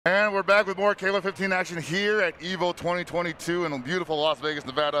we're back with more KOF 15 action here at EVO 2022 in beautiful Las Vegas,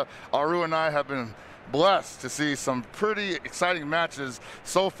 Nevada. Aru and I have been blessed to see some pretty exciting matches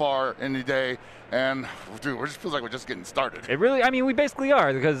so far in the day. And, dude, it just feels like we're just getting started. It really, I mean, we basically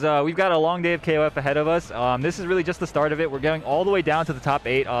are, because we've got a long day of KOF ahead of us. This is really just the start of it. We're going all the way down to the top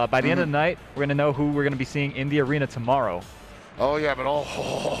 8. By the end of the night, we're going to know who we're going to be seeing in the arena tomorrow. Oh, yeah, but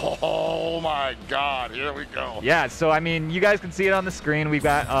oh my God, here we go. Yeah, so, I mean, you guys can see it on the screen. We've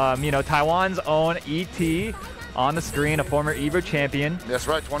got, you know, Taiwan's own ET on the screen, a former EVO champion. That's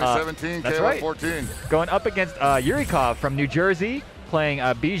right, 2017, that's KOF right. 14. Going up against Yurikov from New Jersey, playing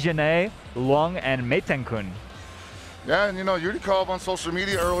Bijane, Luong, and Meitenkun. Yeah, and, you know, Yurikov on social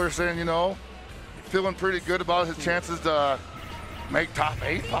media earlier saying, you know, feeling pretty good about his chances to make top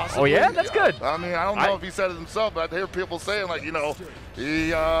 8 possibly. Oh yeah, that's good. I mean, I don't know if he said it himself, but I hear people saying, like, you know,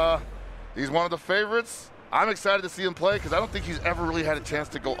 he's one of the favorites. I'm excited to see him play because I don't think he's ever really had a chance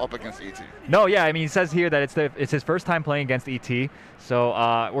to go up against ET. No, yeah, I mean, he says here that it's his first time playing against ET, so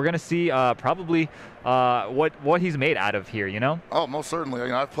we're gonna see probably what he's made out of here, you know? Oh, most certainly. You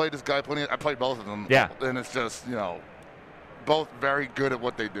know, I've played this guy plenty. I played both of them. Yeah. And it's just, you know, both very good at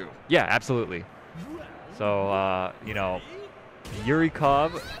what they do. Yeah, absolutely. So you know,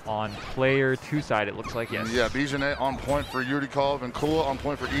 Yurikov on player 2 side, it looks like, yes. Yeah, Bijane on point for Yurikov and Kula on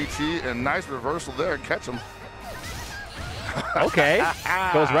point for ET, and nice reversal there, catch him. Okay,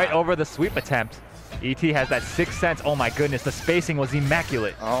 goes right over the sweep attempt. ET has that 6th sense. Oh my goodness, the spacing was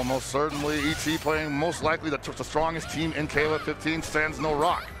immaculate. Oh, most certainly. ET playing most likely the strongest team in KOF 15, stands no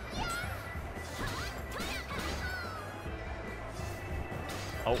rock.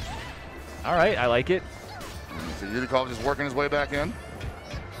 Oh, all right, I like it. So Yurikov just working his way back in.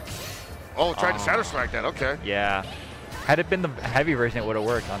 Oh, tried to shatter strike that, okay. Yeah. Had it been the heavy version, it would have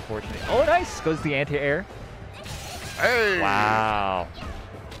worked, unfortunately. Oh, nice. Goes the anti-air. Hey! Wow.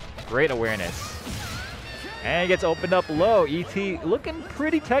 Great awareness. And he gets opened up low. ET looking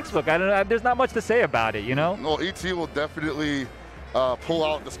pretty textbook. I don't know. There's not much to say about it, you know? Well, ET will definitely pull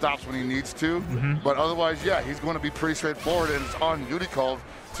out the stops when he needs to. But otherwise, yeah, he's going to be pretty straightforward, and it's on Yurikov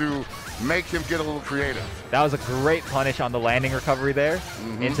to make him get a little creative. That was a great punish on the landing recovery there.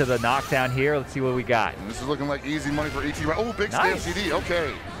 Into the knockdown here. Let's see what we got. And this is looking like easy money for ET. Oh, big stand CD.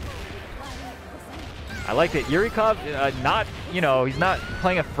 Okay. I like it. Yurikov, not, you know, he's not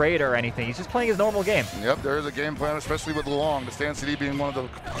playing afraid or anything. He's just playing his normal game. Yep, there is a game plan, especially with Luong. The stand CD being one of the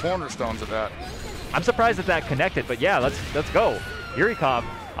cornerstones of that. I'm surprised that connected, but yeah, let's go. Yurikov,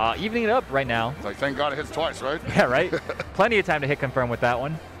 evening it up right now. It's like, thank God it hits twice, right? Yeah, right? Plenty of time to hit confirm with that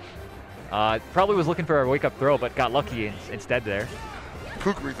one. Probably was looking for a wake-up throw, but got lucky instead there.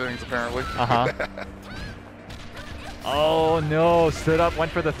 Kukri things, apparently. Oh, no. Stood up,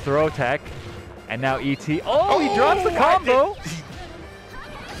 went for the throw tech. And now ET. Oh, he drops the combo.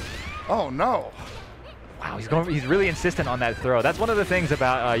 Oh, no. Wow, he's really insistent on that throw. That's one of the things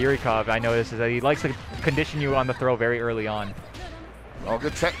about Yurikov I noticed, is that he likes to condition you on the throw very early on. Oh,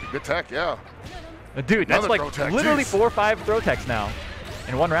 good tech, yeah. Dude, that's like literally 4 or 5 throw techs now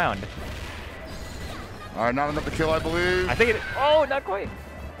in one round. All right, not enough to kill, I believe. I think it, oh, not quite.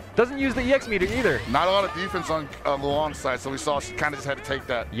 Doesn't use the EX meter either. Not a lot of defense on Luong's side, so we saw she kind of just had to take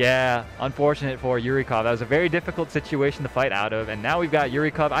that. Yeah, unfortunate for Yurikov. That was a very difficult situation to fight out of, and now we've got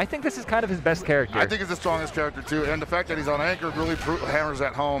Yurikov. I think this is kind of his best character. I think it's the strongest character too, and the fact that he's on anchor really hammers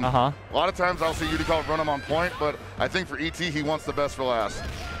that home. A lot of times I'll see Yurikov run him on point, but I think for ET, he wants the best for last.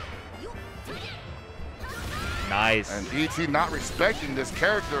 Nice. And ET not respecting this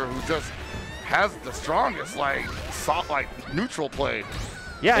character who just has the strongest, like, soft, like, neutral play.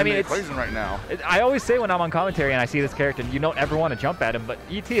 Yeah, I mean, it's equation right now. I always say when I'm on commentary and I see this character, you don't ever want to jump at him, but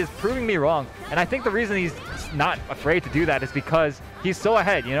ET is proving me wrong. And I think the reason he's not afraid to do that is because he's so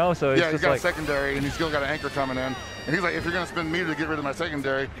ahead, you know? So it's yeah, he's just got like, a secondary, and he's still got an anchor coming in. And he's like, if you're going to spend meter to get rid of my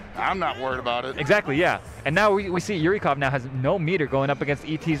secondary, I'm not worried about it. Exactly, yeah. And now we see Yurikov now has no meter going up against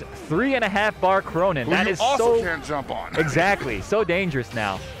ET's 3.5 bar Cronin. Who that you is also so can't jump on. Exactly, so dangerous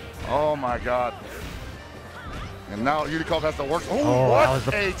now. Oh my God. And now Yurikov has to work. Oh,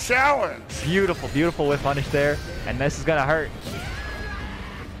 what a challenge. Beautiful, beautiful whip punish there. And this is going to hurt.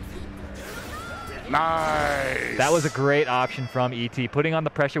 Nice. That was a great option from ET, putting on the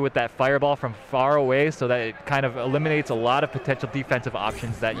pressure with that fireball from far away so that it kind of eliminates a lot of potential defensive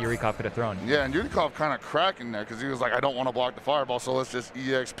options that Yurikov could have thrown. Yeah, and Yurikov kind of cracking there because he was like, I don't want to block the fireball, so let's just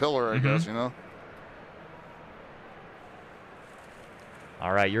EX pillar, I guess, you know?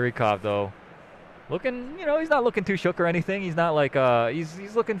 All right, Yurikov, though. Looking, you know, he's not looking too shook or anything. He's not like,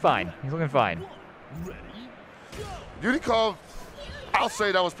 he's looking fine. He's looking fine. Yurikov, I'll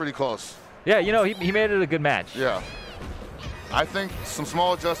say that was pretty close. Yeah, you know, he made it a good match. Yeah. I think some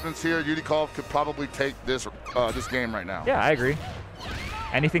small adjustments here. Yudikov could probably take this this game right now. Yeah, I agree.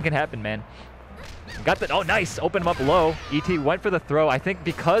 Anything can happen, man. Got the, oh, nice. Open him up low. ET went for the throw. I think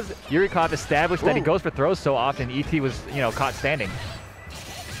because Yurikov established that he goes for throws so often, ET was, you know, caught standing.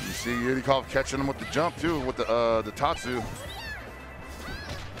 You see Yudikov catching him with the jump, too, with the Tatsu.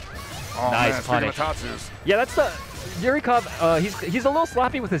 Oh, nice man, punish. Tatsus. Yeah, that's the Yurikov. He's a little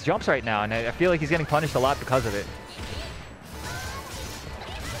sloppy with his jumps right now, and I feel like he's getting punished a lot because of it.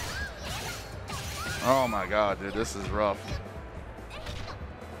 Oh my God, dude, this is rough.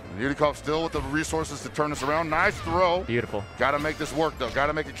 Yudikov still with the resources to turn this around. Nice throw. Beautiful. Got to make this work though. Got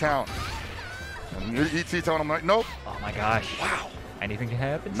to make it count. And ET telling him like, nope. Oh my gosh. Wow. Anything can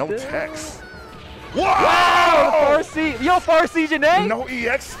happen. No still? text. Wow! Wow! Farsi, yo, Farsi Janae. No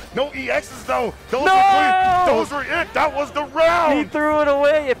EX, no EXs though. Those no! were clean. Those were it. That was the round. He threw it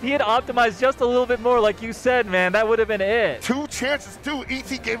away. If he had optimized just a little bit more, like you said, man, that would have been it. 2 chances too.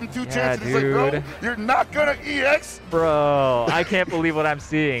 ET gave him 2 chances. Dude. He's like, bro, you're not gonna EX. Bro, I can't believe what I'm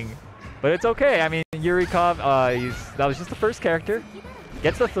seeing. But it's okay. I mean, Yurikov, that was just the first character.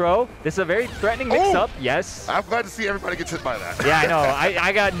 Gets the throw. This is a very threatening mix-up. Yes. I'm glad to see everybody gets hit by that. Yeah, I know.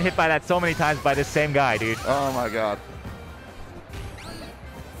 I gotten hit by that so many times by this same guy, dude. Oh my God.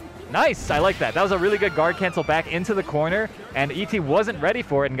 Nice. I like that. That was a really good guard cancel back into the corner, and ET wasn't ready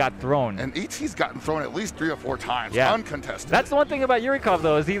for it and got thrown. And ET's gotten thrown at least 3 or 4 times, uncontested. That's the one thing about Yurikov,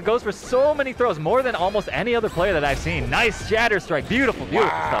 though, is he goes for so many throws, more than almost any other player that I've seen. Nice shatter strike. Beautiful, beautiful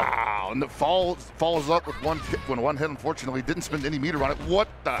stuff. Wow. And it follows up with one hit, unfortunately. Didn't spend any meter on it. What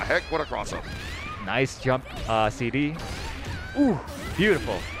the heck? What a cross-up. Nice jump CD. Ooh,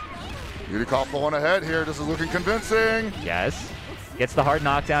 beautiful. Yudikov pulling ahead here. This is looking convincing. Yes. Gets the hard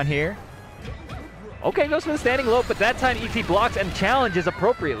knockdown here. Okay, goes for the standing low, but that time ET blocks and challenges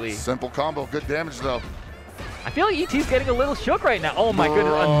appropriately. Simple combo. Good damage, though. I feel like ET's getting a little shook right now. Oh, my goodness.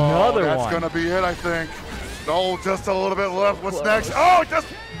 Another one. That's going to be it, I think. Oh, just a little bit left. What's next? Oh, just...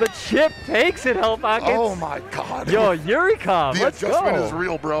 The chip takes it, Hell Pockets. Oh, my God. Yo, Yurikov, let's go. The adjustment is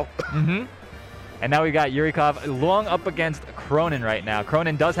real, bro. Mm-hmm. And now we got Yurikov long up against Cronin right now.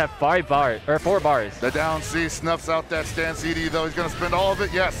 Cronin does have 4 bars. The down C snuffs out that stand CD, though. He's going to spend all of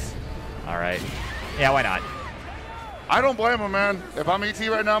it. Yes. All right. Yeah, why not? I don't blame him, man. If I'm ET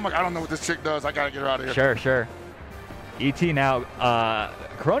right now, I'm like, I don't know what this chick does. I got to get her out of here. Sure, sure. ET now,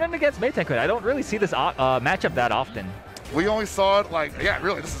 Cronin against Maytenkun. I don't really see this matchup that often. We only saw it like, yeah,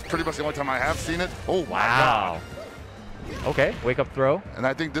 really, this is pretty much the only time I have seen it. Oh, wow. Okay, wake up throw. And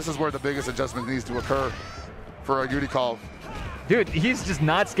I think this is where the biggest adjustment needs to occur for a Yudikov. Dude, he's just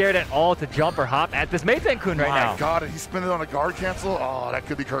not scared at all to jump or hop at this Maytenkun right now. My God, he's spinning on a guard cancel. Oh, that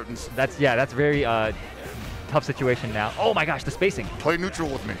could be curtains. That's very tough situation now. Oh my gosh, the spacing. Play neutral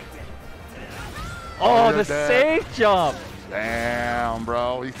with me. Oh, the safe jump. Damn,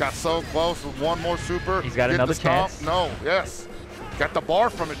 bro. He got so close with one more super. He's got another chance. No, yes. Got the bar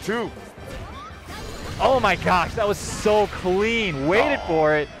from it, too. Oh, my gosh. That was so clean. Waited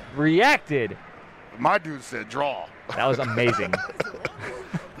for it. Reacted. My dude said draw. That was amazing.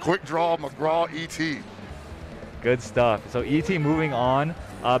 Quick draw, McGraw, ET. Good stuff. So ET moving on.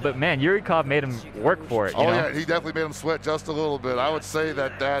 But, man, Yurikov made him work for it. You know? Yeah. He definitely made him sweat just a little bit. I would say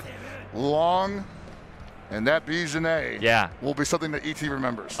that long... And that Bijane will be something that ET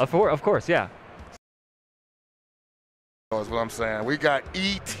remembers. Of course, yeah. That's what I'm saying. We got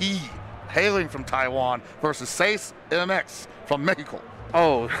ET hailing from Taiwan versus Sace MX from Mexico.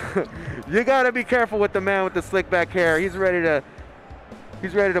 Oh, you gotta be careful with the man with the slick back hair. He's ready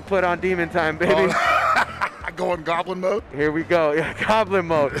to put on demon time, baby. Going goblin mode? Here we go. Yeah, goblin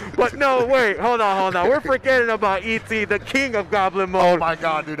mode. But no, wait, hold on. We're forgetting about ET, the king of goblin mode. Oh my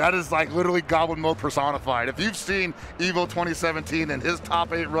God, dude, that is like literally goblin mode personified. If you've seen EVO 2017 and his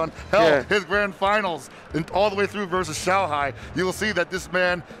top 8 run, hell, his grand finals, and all the way through versus Shanghai, you will see that this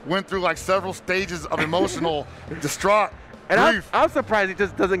man went through like several stages of emotional distraught. And I'm surprised he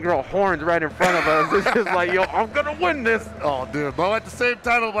just doesn't grow horns right in front of us. It's just like, yo, I'm gonna win this. Oh, dude. But at the same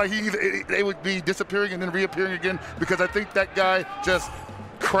time, like they would be disappearing and then reappearing again because I think that guy just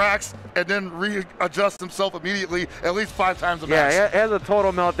cracks and then readjusts himself immediately at least 5 times a match. Yeah, he has a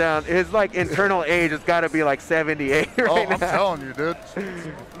total meltdown. His like internal age has got to be like 78 right now. I'm telling you, dude.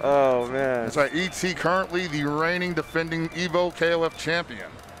 Oh man. That's right. ET currently the reigning defending EVO KOF champion.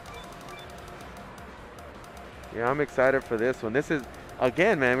 Yeah, I'm excited for this one. This is,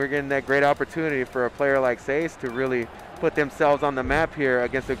 again, man, we're getting that great opportunity for a player like Sace to really put themselves on the map here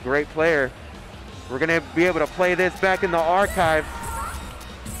against a great player. We're going to be able to play this back in the archive.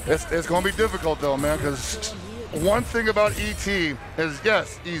 It's going to be difficult, though, man, because one thing about ET is,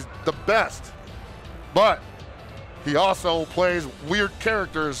 yes, he's the best, but he also plays weird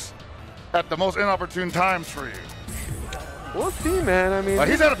characters at the most inopportune times for you. We'll see, man. I mean,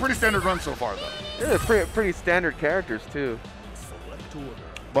 he's had a pretty standard run so far, though. They're pretty standard characters, too.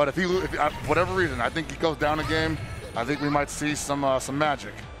 But if for whatever reason, I think he goes down a game, I think we might see some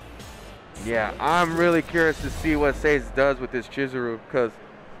magic. Yeah, I'm really curious to see what Sace does with this Chizuru, because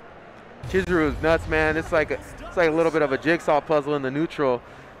Chizuru is nuts, man. It's like a little bit of a jigsaw puzzle in the neutral.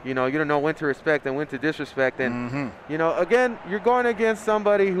 You know, you don't know when to respect and when to disrespect. And, you know, again, you're going against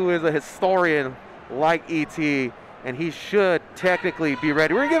somebody who is a historian like E.T., and he should technically be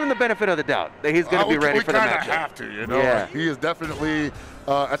ready. We're giving him the benefit of the doubt that he's going to be ready for the matchup. We kind of have to, you know. Yeah. He is definitely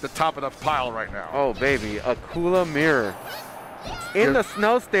at the top of the pile right now. Oh, baby, a Kula mirror. In the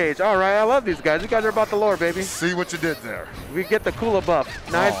snow stage. All right, I love these guys. These guys are about the lore, baby. See what you did there. We get the Kula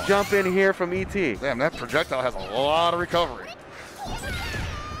buff. Nice jump in here from E.T. Damn, that projectile has a lot of recovery.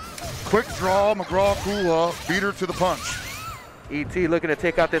 Quick draw, McGraw Kula, beat her to the punch. E.T. looking to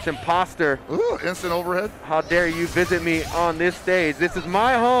take out this imposter. Ooh, instant overhead. How dare you visit me on this stage? This is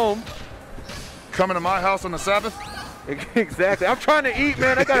my home. Coming to my house on the Sabbath? Exactly. I'm trying to eat,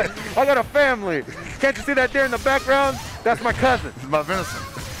 man. I got a family. Can't you see that there in the background? That's my cousin. This is my venison.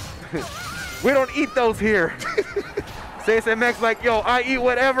 We don't eat those here. Sace MX like, yo, I eat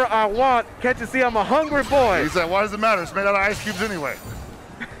whatever I want. Can't you see I'm a hungry boy? He said, why does it matter? It's made out of ice cubes anyway.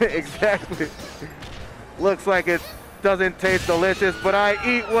 Exactly. Looks like it doesn't taste delicious, but I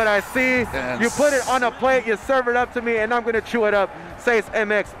eat what I see. And you put it on a plate, you serve it up to me, and I'm going to chew it up. Sace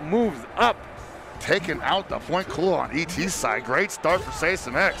MX moves up. Taking out the point Kula on ET's side. Great start for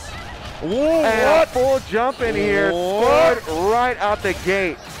Sace MX. Whoa, and a full jump in here. Scored right out the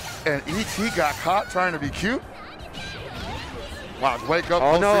gate. And ET got caught trying to be cute. Wow, wake up.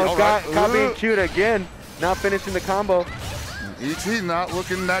 Oh no, got right. being cute again. Not finishing the combo. ET not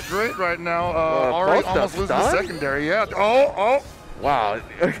looking that great right now. Already almost losing the secondary. Yeah. Oh. Wow.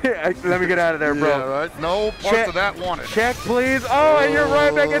 Let me get out of there, bro. Yeah, right. No parts of that wanted. Check, please. Oh, and you're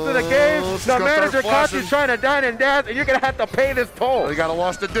right back into the game. The manager caught you trying to dine and dash, and you're going to have to pay this toll. You got to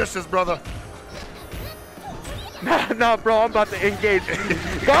wash the dishes, brother. Nah, bro, I'm about to engage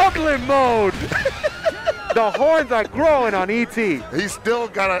goblin mode. The horns are growing on ET. He's still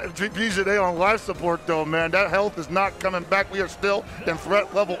got a VJA on life support, though, man. That health is not coming back. We are still in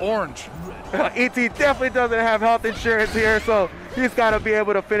threat level orange. ET definitely doesn't have health insurance here, so he's got to be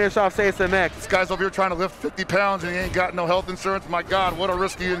able to finish off Sace MX. This guy's over here trying to lift 50 pounds and he ain't got no health insurance. My God, what a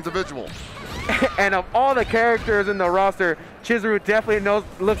risky individual. And of all the characters in the roster, Chizuru definitely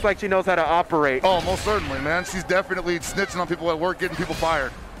looks like she knows how to operate. Oh, most certainly, man. She's definitely snitching on people at work, getting people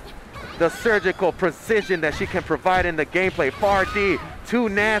fired. The surgical precision that she can provide in the gameplay. Far D, too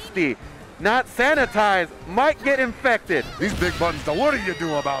nasty. Not sanitized, might get infected. These big buttons, though, what do you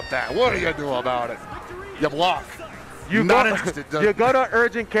do about that? What do you do about it? You block. You go to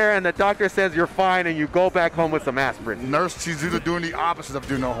urgent care and the doctor says you're fine and you go back home with some aspirin. Nurse Chizuda doing the opposite of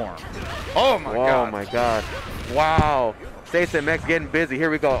do no harm. Oh my God. Oh my God. Wow. Sace MX getting busy. Here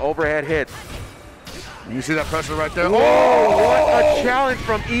we go. Overhead hits. You see that pressure right there? Whoa, what a challenge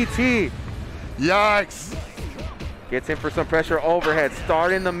from ET. Yikes. Gets in for some pressure overhead.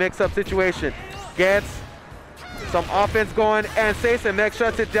 Starting the mix-up situation. Gets some offense going, and Sace MX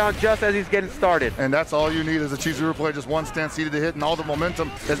shuts it down just as he's getting started. And that's all you need as a Chizuru player. Just one stance seated to hit, and all the momentum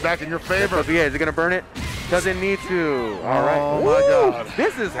is back in your favor. Is it going to burn it? Doesn't need to. All right. Oh, my God.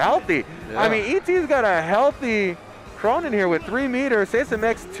 This is healthy. Yeah. I mean, ET's got a healthy Cronin here with 3 meters. Sace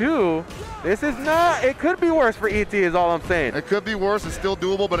MX 2. This is not, it could be worse for ET is all I'm saying. It could be worse. It's still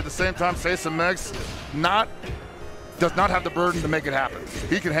doable, but at the same time, Sace MX does not have the burden to make it happen.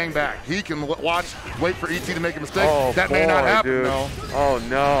 He can hang back. He can wait for ET to make a mistake. Oh, that may not happen, dude. though. Oh,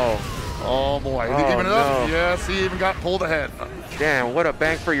 no. Oh, boy. Oh, Even it up? no. Yes, he even got pulled ahead. Damn, what a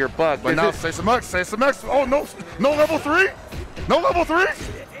bang for your buck. But now Sace MX. Oh, no level 3? No level 3?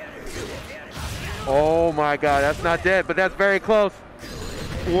 Oh, my God. That's not dead, but that's very close.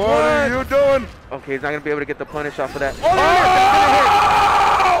 What are you doing? Okay, he's not going to be able to get the punish off of that. Oh!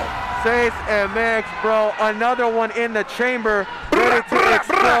 Sace MX, bro. Another one in the chamber, ready to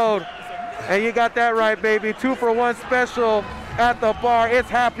explode. And you got that right, baby. 2-for-1 special at the bar. It's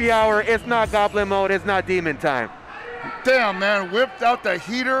happy hour. It's not goblin mode. It's not demon time. Damn, man. Whipped out the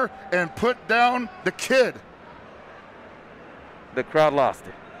heater and put down the kid. The crowd lost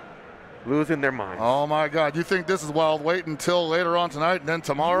it. Losing their minds. Oh, my God. You think this is wild? Wait until later on tonight, and then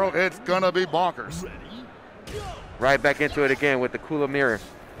tomorrow it's going to be bonkers. Right back into it again with the Kula mirror.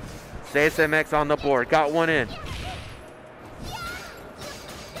 Sace MX on the board. Got one in.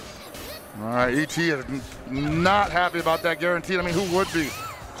 All right, ET is not happy about that guaranteed. I mean, who would be?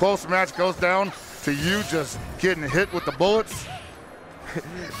 Close match goes down. to you just getting hit with the bullets.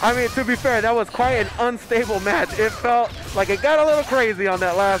 I mean, to be fair, that was quite an unstable match. It felt like it got a little crazy on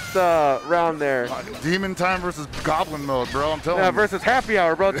that last round there. Demon time versus goblin mode, bro, I'm telling you. Versus happy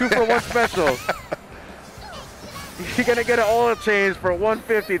hour, bro. 2-for-1 special. You're gonna get an oil change for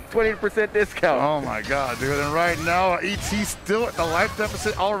 $150, 20% discount. Oh my God, dude! And right now, ET still at the life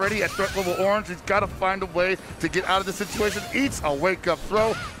deficit already at threat level orange. He's got to find a way to get out of the situation. Eats a wake-up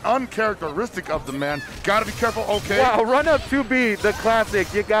throw, uncharacteristic of the man. Got to be careful. Okay. Wow, run up 2B, the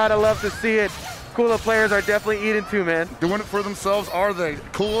classic. You gotta love to see it. Kula players are definitely eating too, man. Doing it for themselves, are they?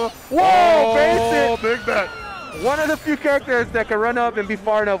 Kula. Whoa, base it. Big bet. One of the few characters that can run up and be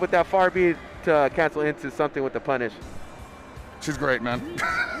far enough with that far B to cancel into something with the punish. She's great, man.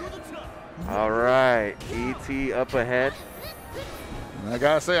 All right, ET up ahead. I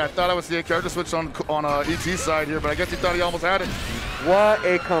gotta say, I thought I would see a character switch on ET's side here, but I guess he thought he almost had it. What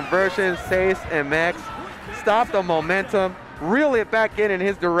a conversion, Sace and Max. Stop the momentum, reel it back in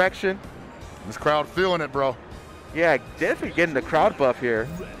his direction. This crowd feeling it, bro. Yeah, definitely getting the crowd buff here.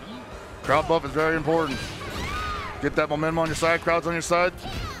 Crowd buff is very important. Get that momentum on your side, crowd's on your side.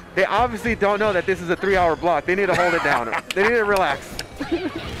 They obviously don't know that this is a 3-hour block. They need to hold it down. They need to relax.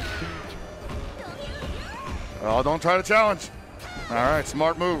 Oh, don't try to challenge. All right,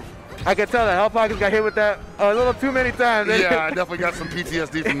 smart move. I can tell that Hell Pockets got hit with that a little too many times. Yeah, I definitely got some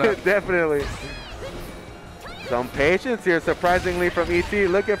PTSD from that. Definitely. Some patience here, surprisingly, from ET,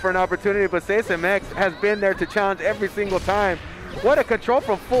 looking for an opportunity, but Sason Max has been there to challenge every single time. What a control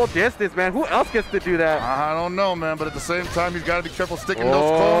from full distance, man. Who else gets to do that? I don't know, man, but at the same time, he's got to be careful sticking those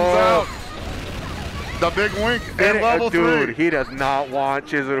cones out. The big wink and level 3. Dude, he does not want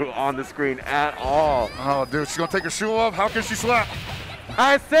Chizuru on the screen at all. Oh, dude, she's going to take her shoe off? How can she slap?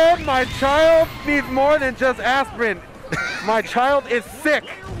 I said my child needs more than just aspirin. My child is sick.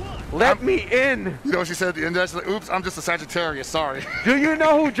 Let me in. You know what she said at the end? She's like, oops, I'm just a Sagittarius, sorry. Do you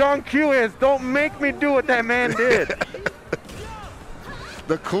know who John Q is? Don't make me do what that man did.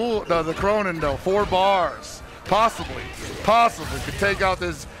 The Cronin, though, 4 bars. Possibly could take out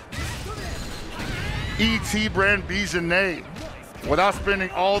this ET brand Bijanet without spending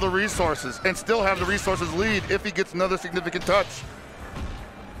all the resources and still have the resources lead if he gets another significant touch.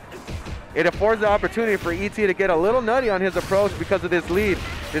 It affords the opportunity for ET to get a little nutty on his approach because of this lead.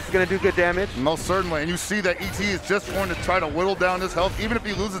 This is going to do good damage. Most certainly, and you see that ET is just going to try to whittle down his health. Even if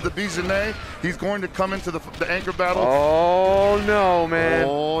he loses the Bijanet, he's going to come into the anchor battle. Oh, no, man.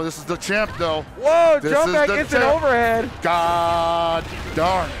 Oh, this is the champ, though. Whoa, jump back instant overhead. God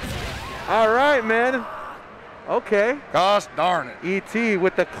darn it. All right, man. Okay. Gosh darn it. ET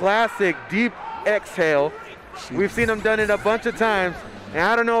with the classic deep exhale. We've seen him done it a bunch of times. And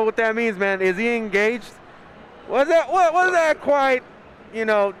I don't know what that means, man. Is he engaged? Was that quite, you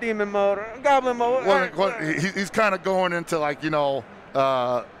know, demon mode or goblin mode? He's kind of going into, like, you know,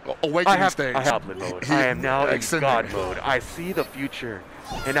 awakening stage. I have goblin mode. I am now in God mode. I see the future,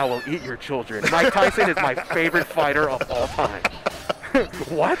 and I will eat your children. Mike Tyson is my favorite fighter of all time.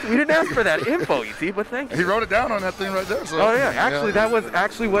 What? We didn't ask for that info, ET, but thank you. He wrote it down on that thing right there. So. Oh, yeah. Actually, that was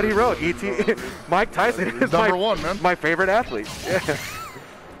actually what he wrote. ET, Mike Tyson is number 1, man. My favorite athlete. Yeah.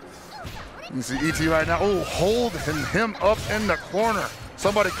 You see ET right now. Oh, holding him up in the corner.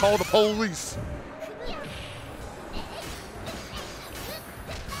 Somebody call the police.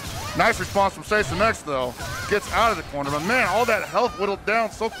 Nice response from Sason X, though. Gets out of the corner. But, man, all that health whittled down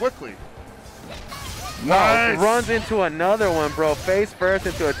so quickly. Nice. Wow, runs into another one, bro. Face first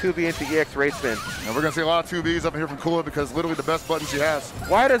into a 2B into EX race spin. And we're going to see a lot of 2Bs up here from Kula because literally the best button she has.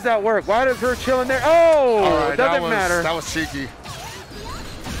 Why does that work? Why does her chilling there? Oh, right, doesn't matter. That was cheeky.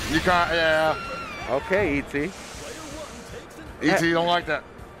 You can't, yeah. Okay, ET. ET, you don't like that.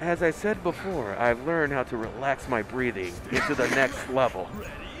 As I said before, I've learned how to relax my breathing into the next level.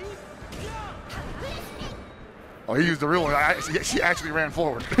 Oh, he used the real one. She actually ran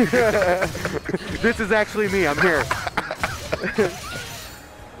forward. This is actually me. I'm here.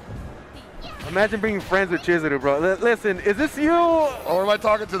 Imagine being friends with Chizuru, bro. Listen, is this you? Or am I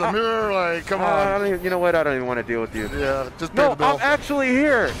talking to the mirror? Like, come on. You know what? I don't even want to deal with you. Yeah, just pay the bill. I'm actually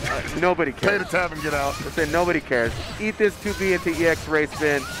here. Nobody cares. Pay the tab and get out. Listen, nobody cares. Eat this 2B into EX race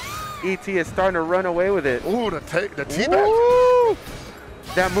spin. ET is starting to run away with it. Ooh, the teabag.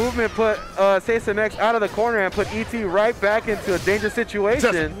 That movement put Sason X out of the corner and put ET right back into a dangerous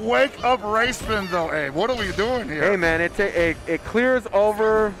situation. Just wake up race spin, though. Hey, what are we doing here? Hey, man, it clears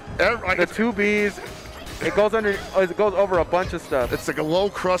over the 2Bs. It goes over a bunch of stuff. It's like a low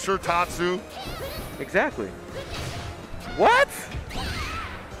crusher Tatsu. Exactly. What?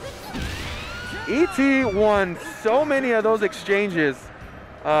 ET won so many of those exchanges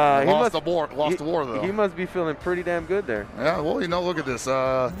Lost the war though. He must be feeling pretty damn good there. Yeah, well, you know, look at this.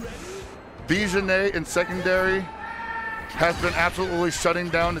 Bijane in secondary has been absolutely shutting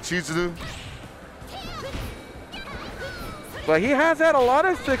down the Chizuzu. But he has had a lot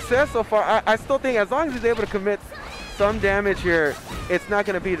of success so far. I still think as long as he's able to commit some damage here, it's not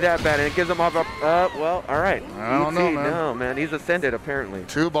going to be that bad. And it gives him off. Well, all right. I don't know, man. No, man. He's ascended, apparently.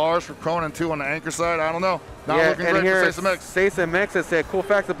 2 bars for Krone and 2 on the anchor side. I don't know. Not yeah, looking and great here for Seisamex. Seisamex has said, cool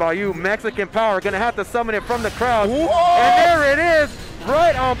facts about you. Mexican power. Going to have to summon it from the crowd. Whoa! And there it is.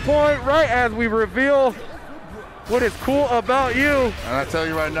 Right on point. Right as we reveal what is cool about you. And I tell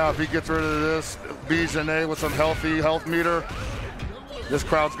you right now, if he gets rid of this Bijane with some healthy health meter, this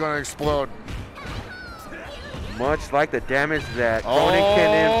crowd's going to explode. Much like the damage that Cronin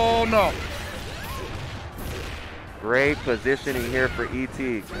Oh, no. Great positioning here for ET.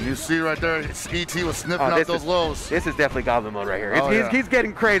 And you see right there, ET was sniffing out those lows. This is definitely Goblin mode right here. Oh, he's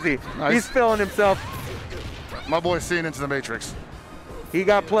getting crazy. Nice. He's feeling himself. My boy's seeing into the Matrix. He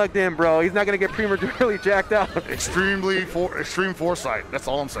got plugged in, bro. He's not going to get prematurely jacked out. Extreme foresight. That's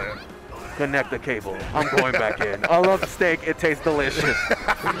all I'm saying. Connect the cable. I'm going back in. I love the steak. It tastes delicious.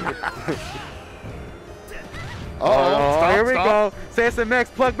 Here we go. Seisamex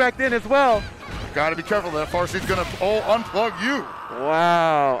plugged back in as well. Got to be careful. That Farsi's going to unplug you.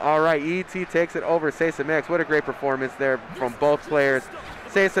 Wow. All right. ET takes it over Seisamex. What a great performance there from both players.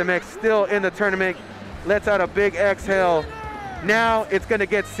 Seisamex still in the tournament. Lets out a big exhale. Now it's going to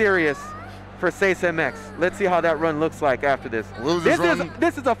get serious for Seisamex. Let's see how that run looks like after this.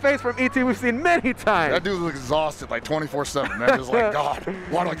 This is a face from ET we've seen many times. That dude was exhausted like 24/7, man. Just like, God,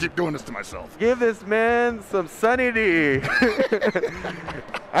 why do I keep doing this to myself? Give this man some Sunny D.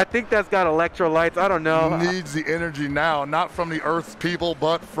 I think that's got electrolytes. I don't know. Needs the energy now, not from the Earth's people,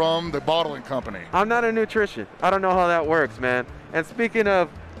 but from the bottling company. I'm not a nutrition. I don't know how that works, man. And speaking of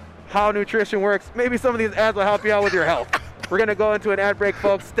how nutrition works, maybe some of these ads will help you out with your health. We're going to go into an ad break,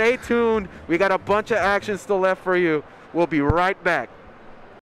 folks. Stay tuned. We got a bunch of action still left for you. We'll be right back.